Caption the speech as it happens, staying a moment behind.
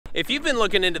If you've been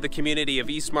looking into the community of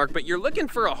Eastmark, but you're looking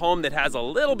for a home that has a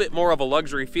little bit more of a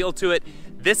luxury feel to it,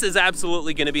 this is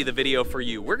absolutely going to be the video for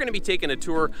you. We're going to be taking a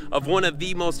tour of one of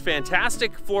the most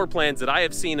fantastic floor plans that I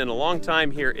have seen in a long time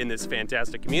here in this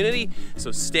fantastic community,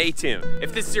 so stay tuned.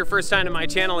 If this is your first time to my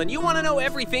channel and you want to know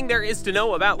everything there is to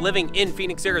know about living in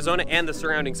Phoenix, Arizona and the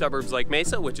surrounding suburbs like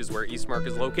Mesa, which is where Eastmark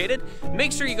is located,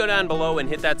 make sure you go down below and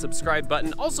hit that subscribe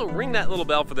button. Also ring that little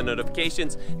bell for the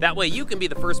notifications. That way you can be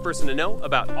the first person to know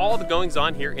about all the goings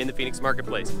on here in the Phoenix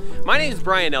marketplace. My name is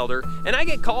Brian Elder, and I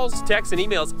get calls, texts, and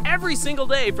emails every single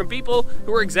day from people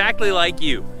who are exactly like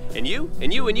you. And you,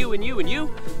 and you, and you, and you, and you,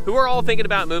 who are all thinking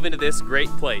about moving to this great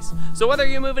place. So whether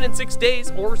you're moving in 6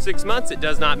 days or 6 months, it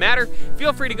does not matter.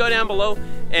 Feel free to go down below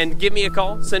and give me a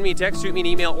call, send me a text, shoot me an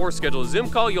email, or schedule a Zoom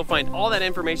call. You'll find all that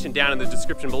information down in the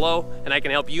description below, and I can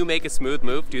help you make a smooth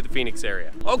move to the Phoenix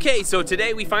area. Okay, so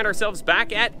today we find ourselves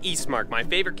back at Eastmark, my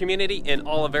favorite community in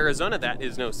all of Arizona. That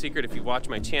is no secret if you watched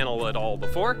my channel at all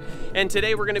before. And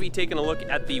today we're gonna be taking a look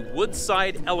at the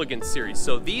Woodside Elegance series.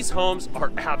 So these homes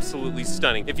are absolutely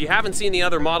stunning. If you haven't seen the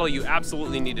other model, you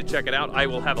absolutely need to check it out. I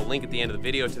will have a link at the end of the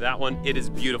video to that one. It is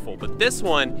beautiful, but this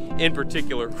one in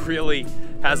particular really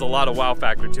has a lot of wow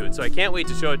factor to it, so I can't wait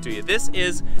to show it to you. This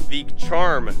is the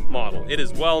Charm model. It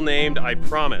is well named, I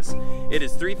promise. It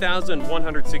is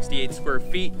 3,168 square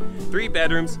feet, 3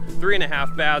 bedrooms,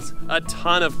 3.5 baths, a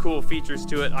ton of cool features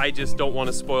to it. I just don't want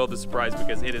to spoil the surprise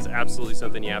because it is absolutely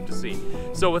something you have to see.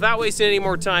 So without wasting any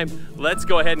more time, let's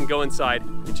go ahead and go inside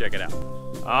and check it out.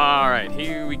 All right,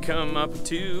 here we come up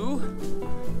to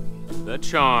the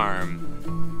Charm.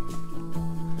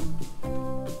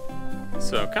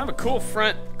 So kind of a cool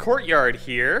front courtyard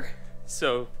here.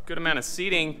 So good amount of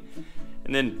seating,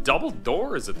 and then double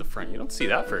doors at the front. You don't see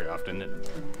that very often. And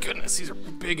goodness, these are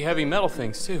big, heavy metal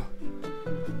things too.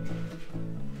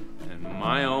 And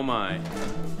my, oh my,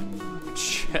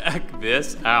 check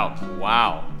this out,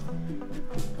 wow.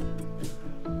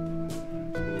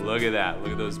 Look at that,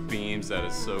 look at those beams, that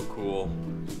is so cool.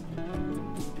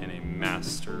 And a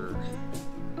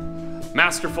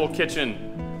masterful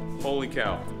kitchen, holy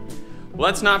cow.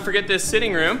 Let's not forget this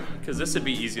sitting room, because this would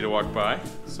be easy to walk by.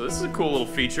 So this is a cool little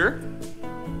feature.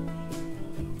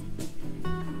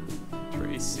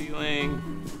 Tray ceiling,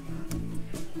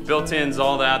 built-ins,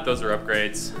 all that, those are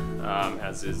upgrades,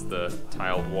 as is the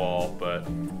tiled wall, but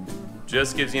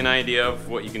just gives you an idea of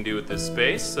what you can do with this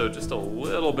space. So just a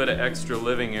little bit of extra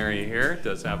living area here. It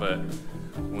does have a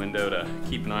window to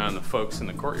keep an eye on the folks in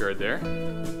the courtyard there.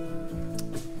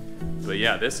 But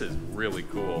yeah, this is really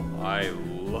cool. I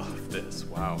love this,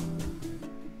 wow.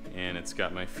 And it's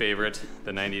got my favorite,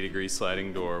 the 90-degree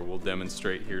sliding door. We'll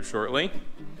demonstrate here shortly.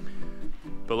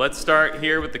 But let's start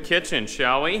here with the kitchen,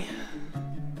 shall we?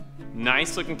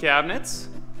 Nice looking cabinets.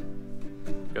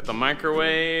 Got the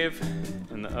microwave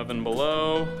and the oven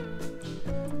below.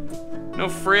 No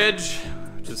fridge,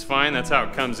 which is fine, that's how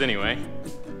it comes anyway.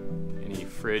 Any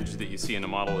fridge that you see in the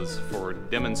model is for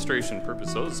demonstration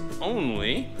purposes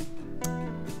only.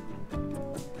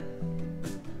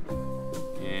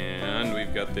 And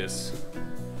we've got this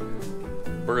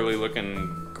burly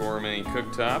looking gourmet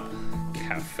cooktop,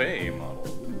 cafe model,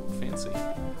 ooh, fancy.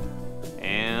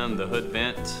 And the hood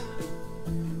vent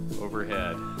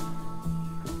overhead.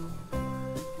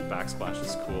 Backsplash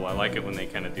is cool. I like it when they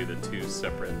kind of do the two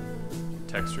separate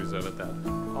textures of it. That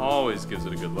always gives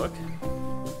it a good look.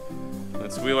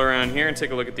 Let's wheel around here and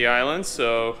take a look at the island.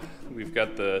 So we've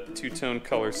got the two-tone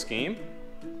color scheme.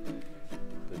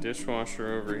 The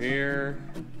dishwasher over here.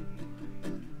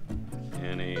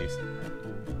 And a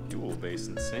dual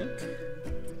basin sink.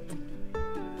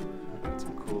 Got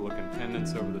some cool looking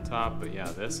pendants over the top, but yeah,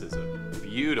 this is a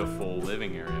beautiful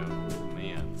living area. Oh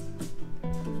man.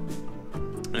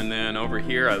 And then over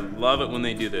here, I love it when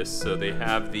they do this. So they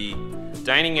have the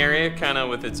dining area kind of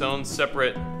with its own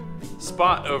separate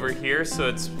spot over here. So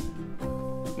it's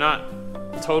not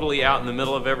totally out in the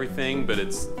middle of everything, but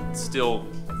it's still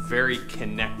very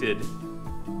connected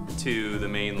to the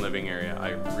main living area. I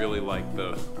really like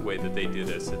the way that they do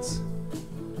this. It's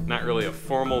not really a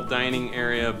formal dining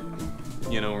area,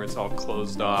 you know, where it's all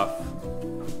closed off.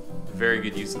 Very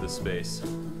good use of the space.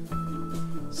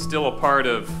 Still a part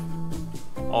of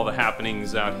all the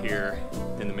happenings out here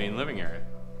in the main living area.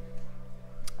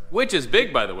 Which is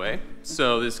big, by the way.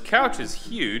 So this couch is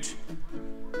huge.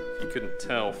 If you couldn't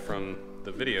tell from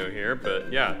the video here,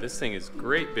 but yeah, this thing is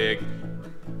great big.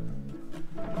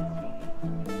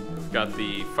 We've got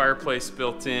the fireplace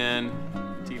built in,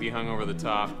 TV hung over the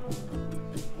top.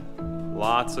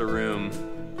 Lots of room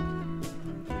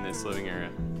in this living area.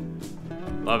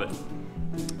 Love it.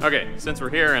 Okay, since we're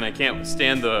here and I can't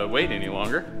stand the wait any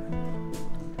longer,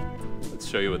 let's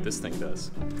show you what this thing does.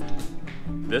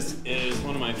 This is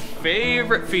one of my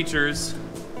favorite features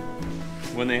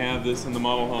when they have this in the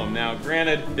model home. Now,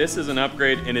 granted, this is an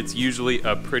upgrade and it's usually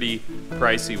a pretty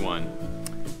pricey one,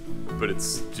 but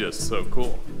it's just so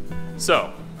cool.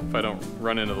 So, if I don't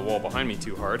run into the wall behind me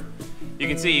too hard, you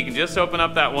can see you can just open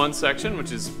up that one section,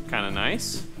 which is kind of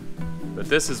nice, but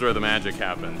this is where the magic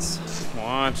happens.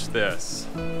 Watch this.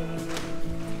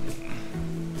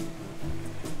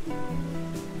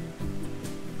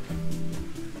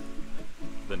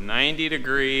 The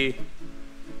 90-degree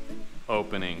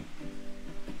opening.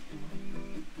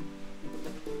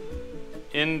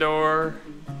 Indoor,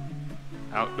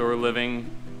 outdoor living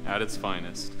at its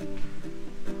finest.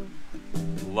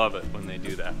 Love it when they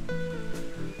do that.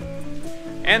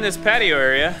 And this patio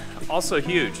area, also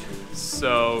huge.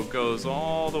 So goes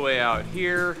all the way out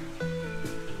here.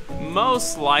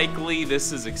 Most likely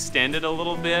this is extended a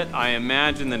little bit. I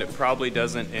imagine that it probably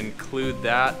doesn't include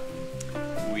that.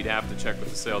 We'd have to check with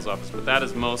the sales office, but that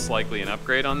is most likely an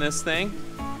upgrade on this thing.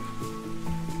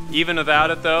 Even without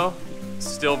it though,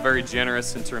 still very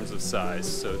generous in terms of size.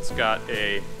 So it's got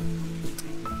a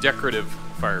decorative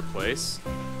fireplace,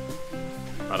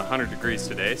 about 100 degrees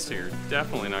today, so you're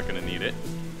definitely not gonna need it.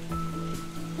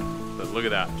 But look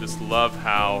at that, just love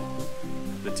how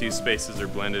the two spaces are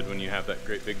blended when you have that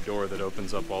great big door that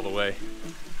opens up all the way.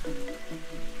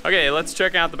 Okay, let's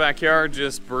check out the backyard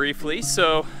just briefly.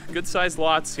 So, good sized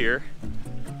lots here.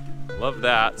 Love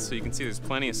that. So you can see there's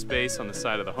plenty of space on the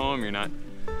side of the home. You're not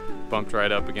bumped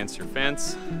right up against your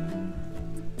fence.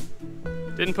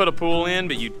 Didn't put a pool in,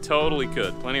 but you totally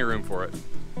could. Plenty of room for it.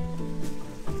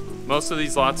 Most of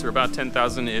these lots are about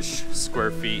 10,000-ish square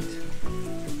feet.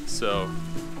 So,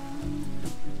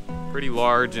 pretty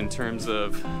large in terms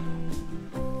of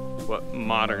what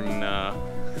modern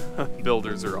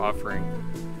builders are offering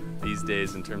these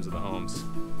days in terms of the homes.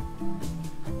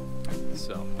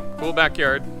 So, cool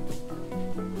backyard.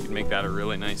 You can make that a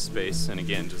really nice space. And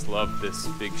again, just love this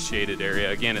big shaded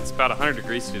area. Again, it's about 100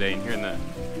 degrees today, and here in the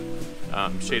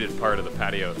shaded part of the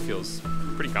patio, it feels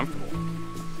pretty comfortable.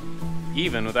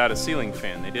 Even without a ceiling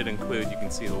fan. They did include, you can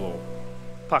see the little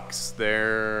pucks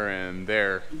there and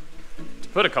there to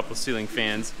put a couple ceiling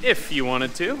fans if you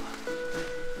wanted to.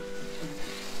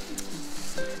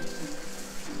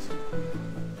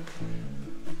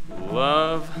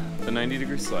 Love the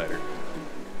 90-degree slider.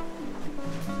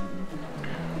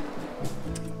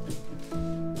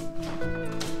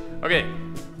 Okay,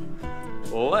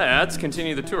 let's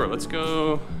continue the tour. Let's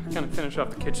go kind of finish off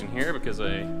the kitchen here because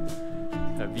I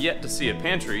have yet to see a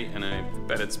pantry, and I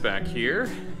bet it's back here.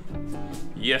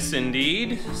 Yes,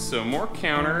 indeed. So more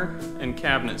counter and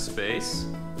cabinet space.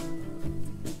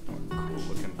 Cool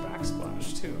looking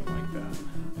backsplash too, I like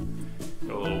that.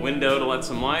 Got a little window to let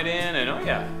some light in, and oh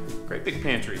yeah, great big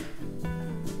pantry.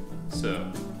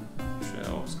 So,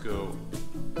 shelves go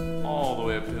all the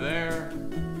way up to there.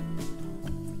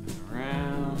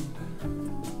 Around.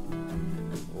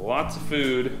 Lots of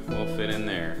food will fit in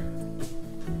there.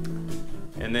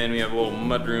 And then we have a little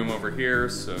mudroom over here,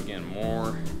 so again,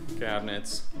 more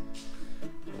cabinets.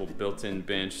 A little built-in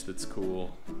bench that's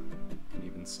cool.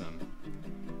 Even some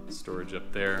storage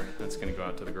up there. That's gonna go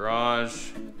out to the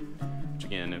garage. Which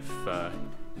again, if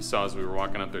you saw as we were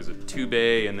walking up, there's a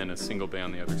 2-bay and then a single bay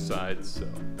on the other side, so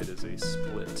it is a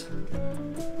split.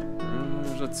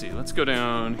 Let's see, let's go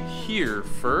down here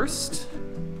first.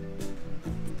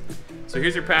 So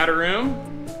here's your powder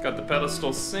room. Got the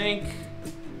pedestal sink.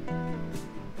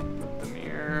 The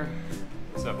mirror.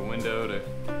 Let's have a window to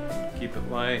keep it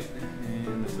light.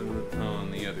 And on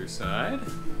the other side.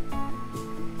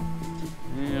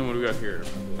 And what do we got here?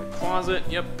 A closet,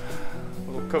 yep.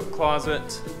 A little coat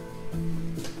closet.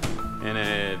 And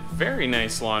a very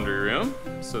nice laundry room.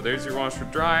 So there's your washer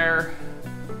dryer.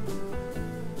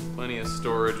 Plenty of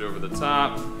storage over the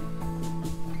top.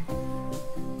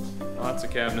 Lots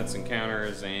of cabinets and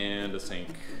counters and a sink.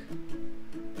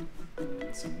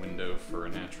 And some window for a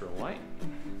natural light.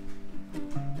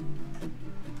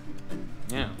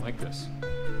 Yeah, I like this.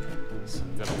 So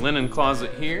we've got a linen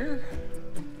closet here.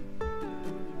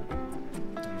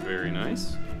 Very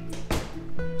nice.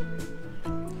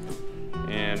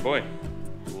 And boy,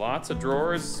 lots of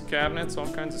drawers, cabinets, all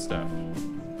kinds of stuff.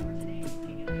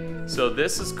 So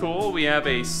this is cool. We have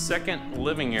a second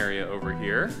living area over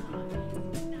here.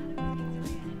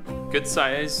 Good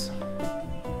size.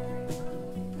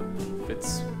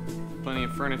 Fits plenty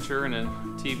of furniture and a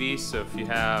TV, so if you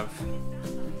have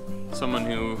someone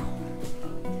who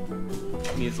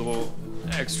needs a little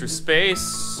extra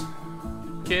space,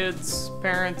 kids,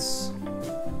 parents,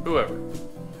 whoever,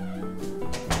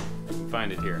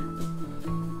 find it here.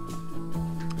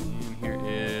 And here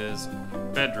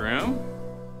bedroom.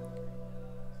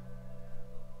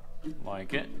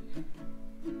 Like it.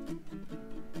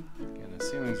 Again, the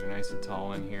ceilings are nice and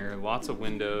tall in here. Lots of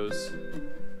windows.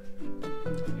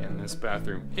 And this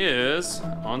bathroom is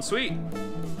ensuite.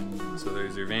 So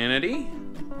there's your vanity.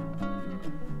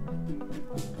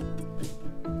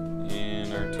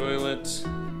 And our toilet.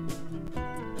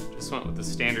 Just went with the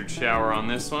standard shower on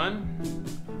this one.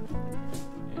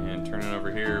 And turning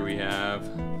over here, we have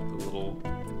the little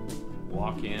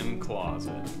walk-in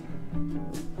closet.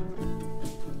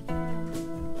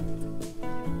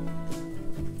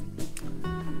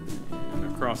 And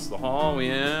across the hall, we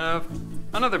have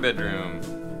another bedroom.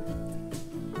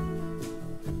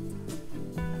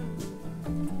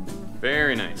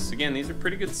 Very nice. Again, these are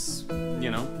pretty good, you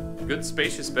know, good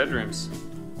spacious bedrooms.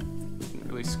 Can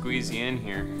really squeeze you in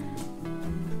here.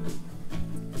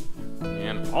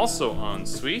 And also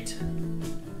ensuite.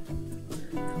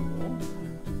 Very cool.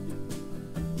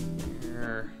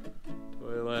 Here,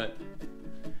 toilet.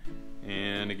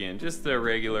 And again, just the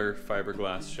regular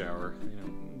fiberglass shower. You know,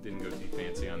 didn't go too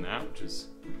fancy on that, which is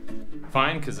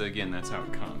fine, because again, that's how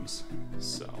it comes.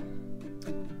 So,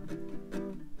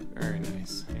 very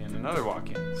nice. And another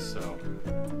walk-in, so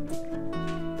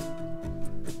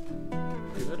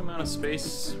good amount of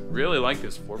space. Really like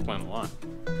this floor plan a lot.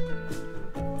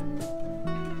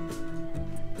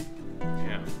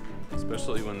 Yeah,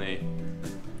 especially when they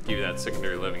give you that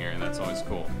secondary living area. That's always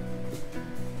cool.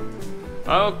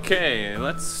 Okay,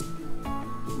 let's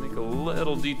make a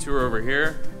little detour over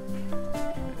here.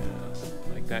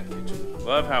 That kitchen.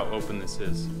 Love how open this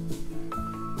is.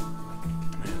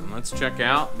 And let's check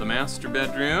out the master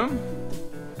bedroom.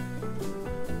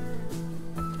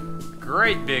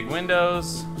 Great big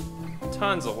windows,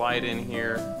 tons of light in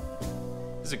here.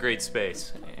 This is a great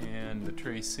space. And the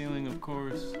tray ceiling, of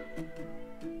course.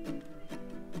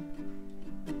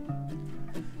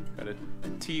 Got a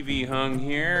TV hung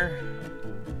here.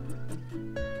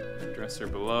 Dresser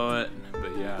below it.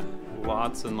 But yeah,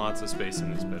 lots and lots of space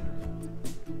in this bedroom.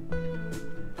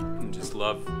 Just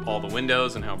love all the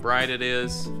windows and how bright it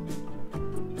is.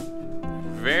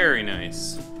 Very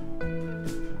nice.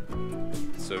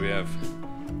 So we have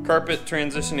carpet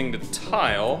transitioning to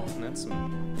tile, and that's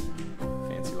some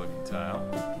fancy looking tile.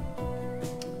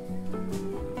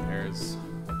 There's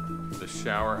the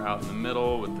shower out in the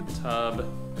middle with the tub.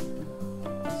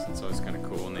 So it's always kind of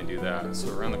cool when they do that.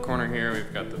 So around the corner here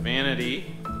we've got the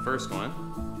vanity, the first one.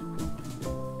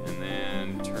 And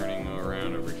then turning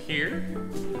around over here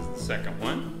is the second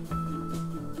one.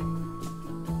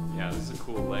 Yeah, this is a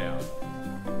cool layout.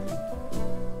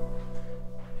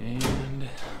 And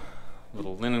a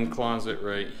little linen closet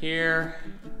right here.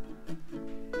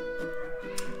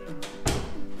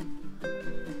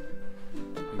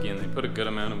 Again, they put a good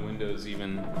amount of windows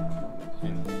even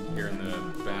in here in the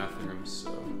bathroom,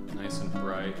 so nice and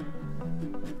bright.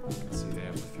 You can see they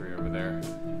have the 3 over there.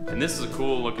 And this is a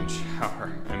cool looking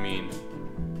shower. I mean,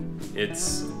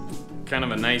 it's kind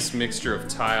of a nice mixture of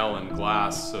tile and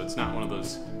glass, so it's not one of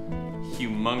those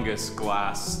humongous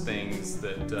glass things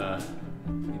that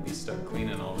you'd be stuck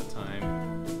cleaning all the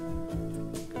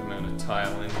time. Good amount of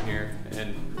tile in here,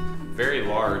 and very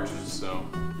large, so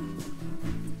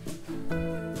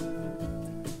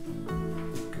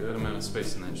good amount of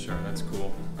space in that shower. That's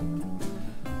cool.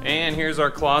 And here's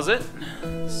our closet.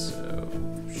 So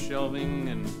shelving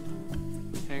and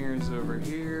hangers over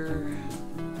here.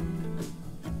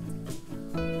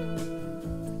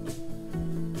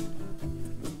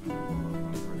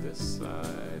 Over this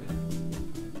side.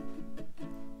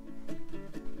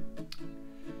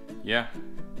 Yeah,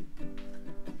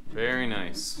 very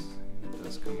nice. It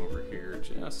does come over here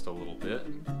just a little bit.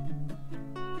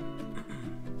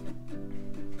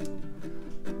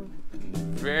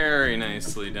 Very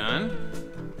nicely done.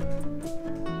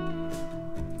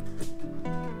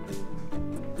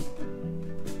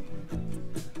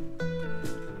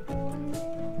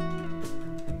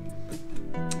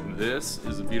 This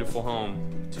is a beautiful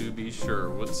home, to be sure.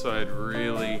 Woodside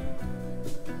really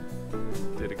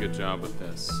did a good job with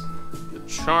this. The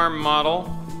Charm model.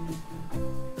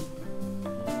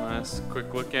 One last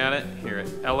quick look at it here at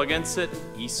Elegance at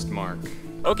Eastmark.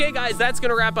 Okay guys, that's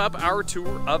gonna wrap up our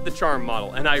tour of the Charm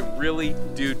model, and I really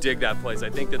do dig that place. I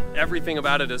think that everything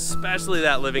about it, especially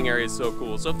that living area, is so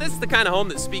cool. So if this is the kind of home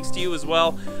that speaks to you as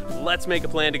well, let's make a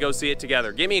plan to go see it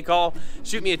together. Give me a call,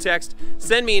 shoot me a text,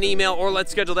 send me an email, or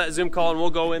let's schedule that Zoom call and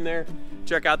we'll go in there,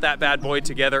 check out that bad boy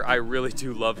together. I really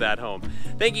do love that home.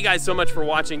 Thank you guys so much for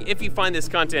watching. If you find this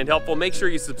content helpful, make sure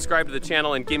you subscribe to the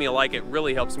channel and give me a like. It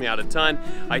really helps me out a ton.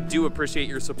 I do appreciate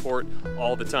your support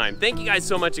all the time. Thank you guys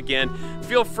so much again.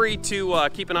 Feel free to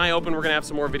keep an eye open. We're gonna have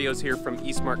some more videos here from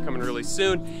Eastmark coming really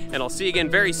soon, and I'll see you again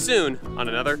very soon on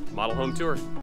another model home tour.